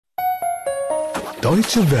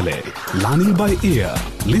Deutsche Welle, learning by ear.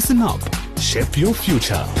 Listen up, shape your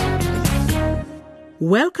future.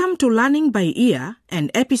 Welcome to Learning by Ear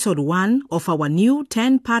and episode 1 of our new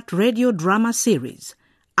 10-part radio drama series,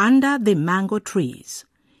 Under the Mango Trees,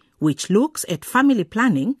 which looks at family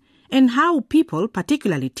planning and how people,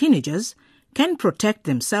 particularly teenagers, can protect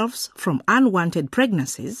themselves from unwanted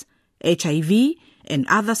pregnancies, HIV, and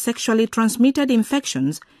other sexually transmitted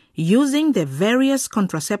infections using the various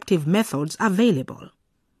contraceptive methods available.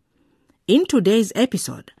 In today's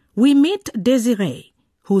episode, we meet Desiree,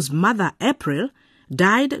 whose mother, April,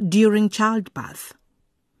 died during childbirth.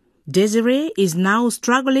 Desiree is now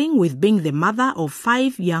struggling with being the mother of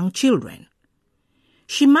 5 young children.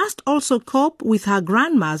 She must also cope with her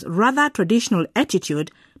grandma's rather traditional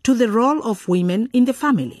attitude to the role of women in the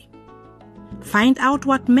family. Find out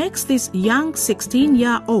what makes this young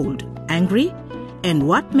 16-year-old angry and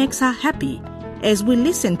what makes her happy as we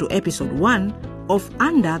listen to episode 1 of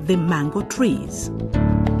Under the Mango Trees.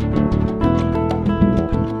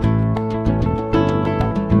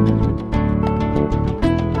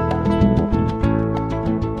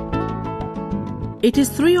 It is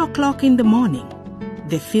 3 o'clock in the morning.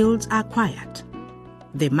 The fields are quiet.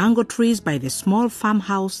 The mango trees by the small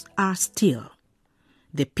farmhouse are still.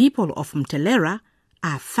 The people of Mtelera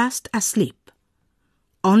are fast asleep.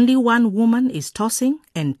 Only one woman is tossing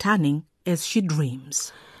and turning as she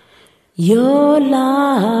dreams. Your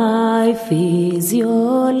life is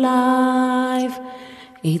your life.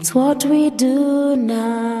 It's what we do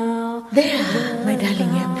now. There, my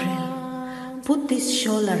darling April. Put this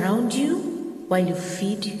shawl around you while you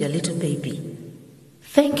feed your little baby.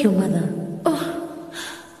 Thank you, Mother.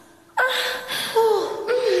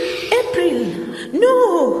 April,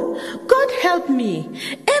 no! God help me!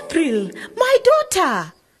 April, my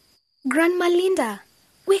daughter! Grandma Linda,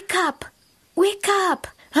 wake up! Wake up!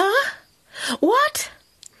 Huh? What?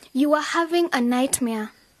 You are having a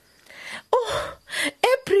nightmare. Oh,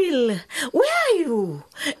 April, where are you?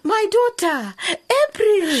 My daughter,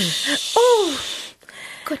 April! Shh. Oh!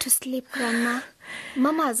 Go to sleep, Grandma.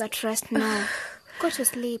 Mama is at rest now. Go to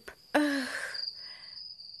sleep.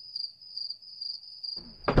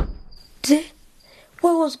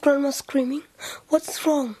 Why was Grandma screaming? What's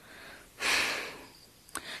wrong?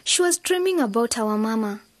 She was dreaming about our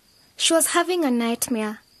Mama. She was having a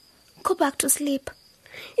nightmare. Go back to sleep.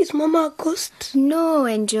 Is Mama a ghost? No,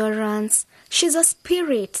 Endurance. She's a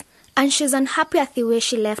spirit, and she's unhappy at the way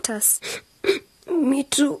she left us. Me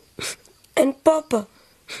too. And Papa,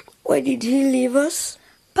 why did he leave us?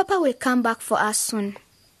 Papa will come back for us soon.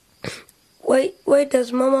 Why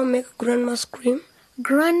does Mama make Grandma scream?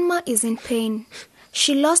 Grandma is in pain.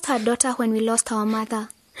 She lost her daughter when we lost our mother.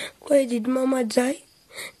 Why did Mama die?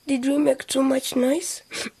 Did we make too much noise?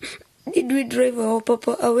 Did we drive our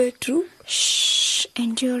Papa away too? Shh,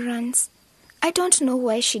 Endurance. I don't know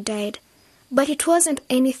why she died, but it wasn't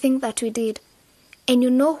anything that we did. And you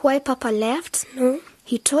know why Papa left? No.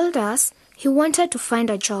 He told us he wanted to find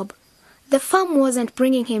a job. The farm wasn't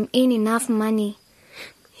bringing him in enough money.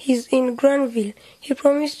 He's in Granville. He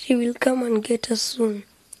promised he will come and get us soon.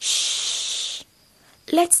 Shh.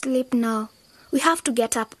 Let's sleep now. We have to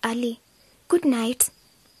get up early. Good night.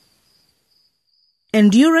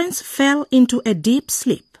 Endurance fell into a deep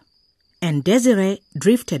sleep, and Desiree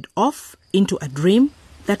drifted off into a dream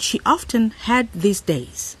that she often had these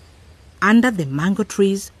days, under the mango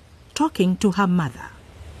trees, talking to her mother.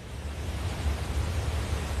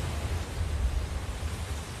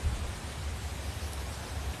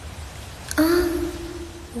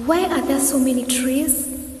 Why are there so many trees?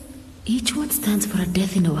 Each one stands for a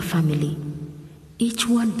death in our family, each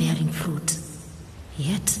one bearing fruit.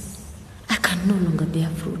 Yet, I can no longer bear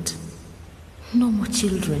fruit. No more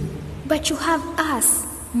children. But you have us,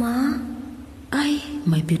 Ma.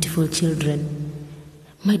 My beautiful children.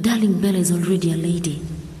 My darling Bella is already a lady.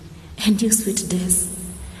 And you, sweet Des,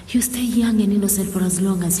 you stay young and innocent for as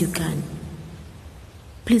long as you can.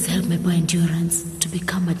 Please help my boy Endurance to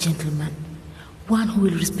become a gentleman, one who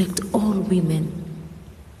will respect all women.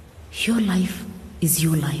 Your life is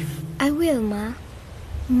your life. I will, Ma.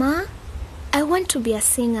 Ma, I want to be a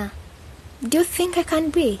singer. Do you think I can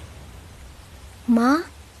be? Ma?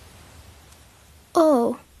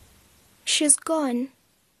 Oh, she's gone.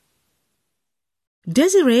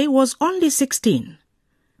 Desiree was only 16,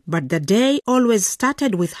 but the day always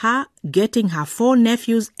started with her getting her 4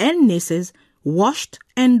 nephews and nieces washed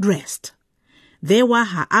and dressed. They were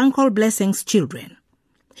her Uncle Blessing's children.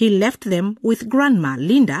 He left them with Grandma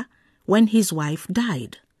Linda when his wife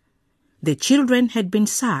died. The children had been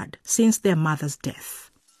sad since their mother's death.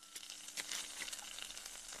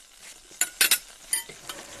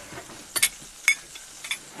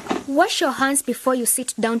 Wash your hands before you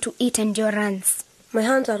sit down to eat, Endurance. My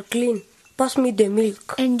hands are clean. Pass me the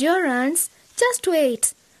milk. Endurance, just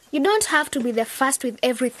wait. You don't have to be the first with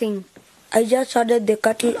everything. I just added the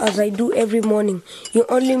cattle as I do every morning. You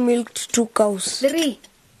only milked 2 cows. 3.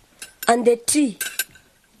 And the tea.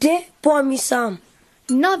 There, pour me some.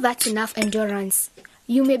 No, that's enough, Endurance.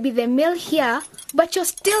 You may be the male here, but you're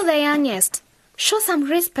still the youngest. Show some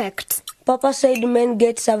respect. Papa said men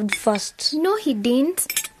get served first. No, he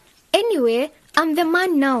didn't. Anyway, I'm the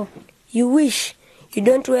man now. You wish. You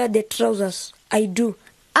don't wear the trousers. I do.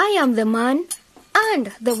 I am the man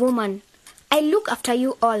and the woman. I look after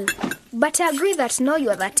you all. But I agree that now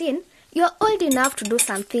you're 13, you're old enough to do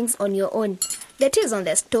some things on your own. The tea is on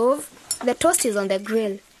the stove, the toast is on the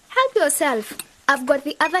grill. Help yourself. I've got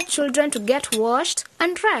the other children to get washed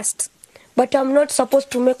and rest. But I'm not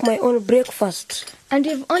supposed to make my own breakfast. And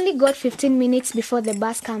we've only got 15 minutes before the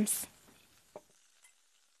bus comes.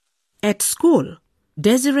 At school,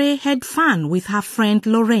 Desiree had fun with her friend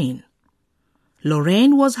Lorraine.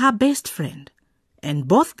 Lorraine was her best friend, and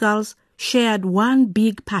both girls shared one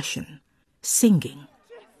big passion, singing.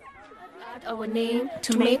 Our name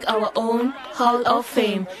to make our own Hall of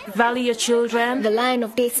Fame. Value your children, The line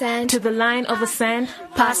of descent, to the line of ascent,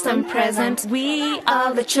 past and present. We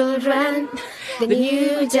are the children, the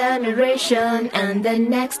new generation, and the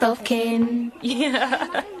next of kin.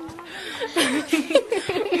 Yeah.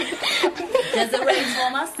 Desiree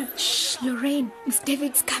Thomas. Shh, Lorraine, Miss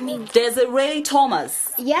David's coming. Desiree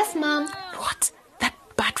Thomas. Yes, Mom. What? That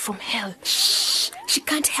bat from hell. Shh, she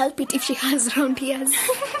can't help it if she has round ears.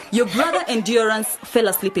 Your brother Endurance fell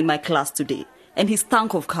asleep in my class today, and he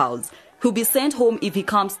stunk of cows. He'll be sent home if he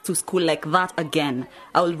comes to school like that again.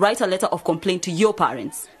 I will write a letter of complaint to your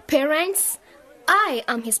parents. Parents? I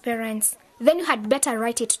am his parents. Then you had better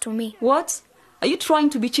write it to me. What? Are you trying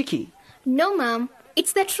to be cheeky? No, Mom.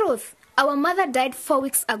 It's the truth. Our mother died 4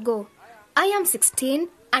 weeks ago. I am 16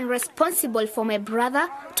 and responsible for my brother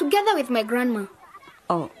together with my grandma.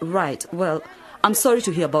 Oh, right. Well, I'm sorry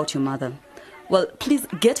to hear about your mother. Well, please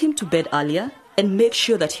get him to bed earlier and make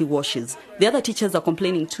sure that he washes. The other teachers are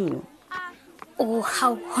complaining too. Oh,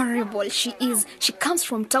 how horrible she is. She comes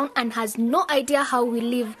from town and has no idea how we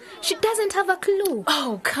live. She doesn't have a clue.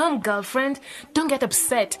 Oh, come, girlfriend. Don't get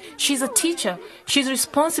upset. She's a teacher. She's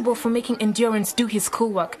responsible for making Endurance do his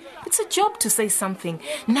schoolwork. It's a job to say something.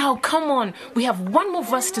 Now, come on. We have one more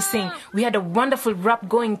verse to sing. We had a wonderful rap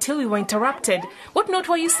going till we were interrupted. What note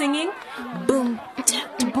were you singing? Boom,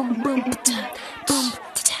 boom, boom, boom.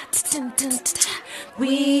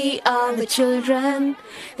 We are the children,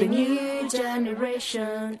 the new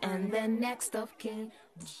generation, and the next of kin.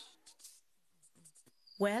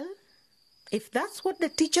 Well, if that's what the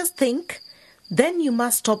teachers think, then you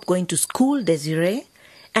must stop going to school, Desiree,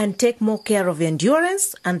 and take more care of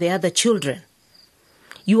Endurance and the other children.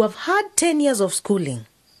 You have had 10 years of schooling.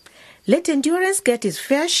 Let Endurance get his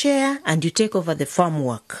fair share and you take over the farm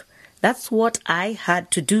work. That's what I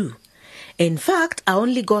had to do. In fact, I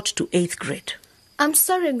only got to 8th grade. I'm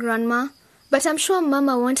sorry, Grandma, but I'm sure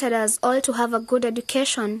Mama wanted us all to have a good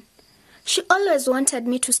education. She always wanted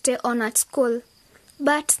me to stay on at school.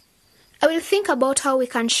 But I will think about how we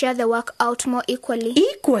can share the work out more equally.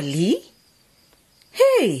 Equally?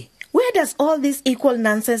 Hey, where does all this equal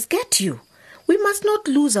nonsense get you? We must not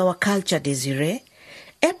lose our culture, Desiree.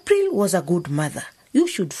 April was a good mother. You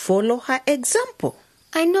should follow her example.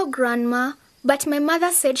 I know, Grandma, but my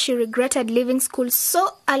mother said she regretted leaving school so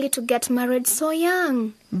early to get married so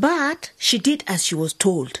young. But she did as she was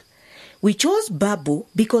told. We chose Babu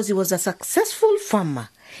because he was a successful farmer.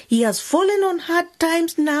 He has fallen on hard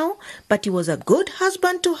times now, but he was a good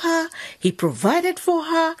husband to her. He provided for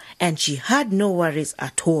her, and she had no worries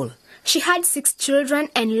at all. She had 6 children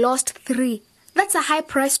and lost 3. That's a high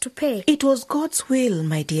price to pay. It was God's will,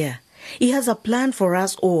 my dear. He has a plan for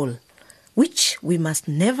us all, which we must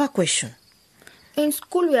never question. In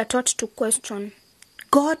school, we are taught to question.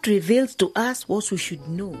 God reveals to us what we should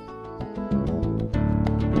know.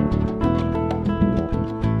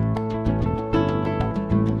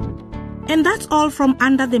 And that's all from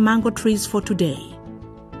Under the Mango Trees for today.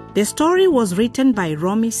 The story was written by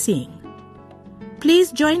Romy Singh.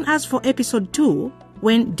 Please join us for episode 2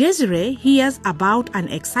 when Desiree hears about an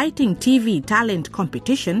exciting TV talent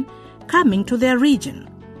competition coming to their region.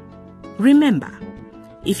 Remember,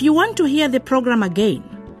 if you want to hear the program again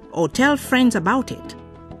or tell friends about it,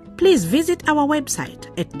 please visit our website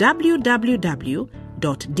at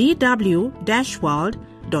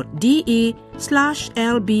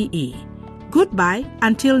www.dw-world.de/lbe. Goodbye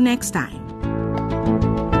until next time.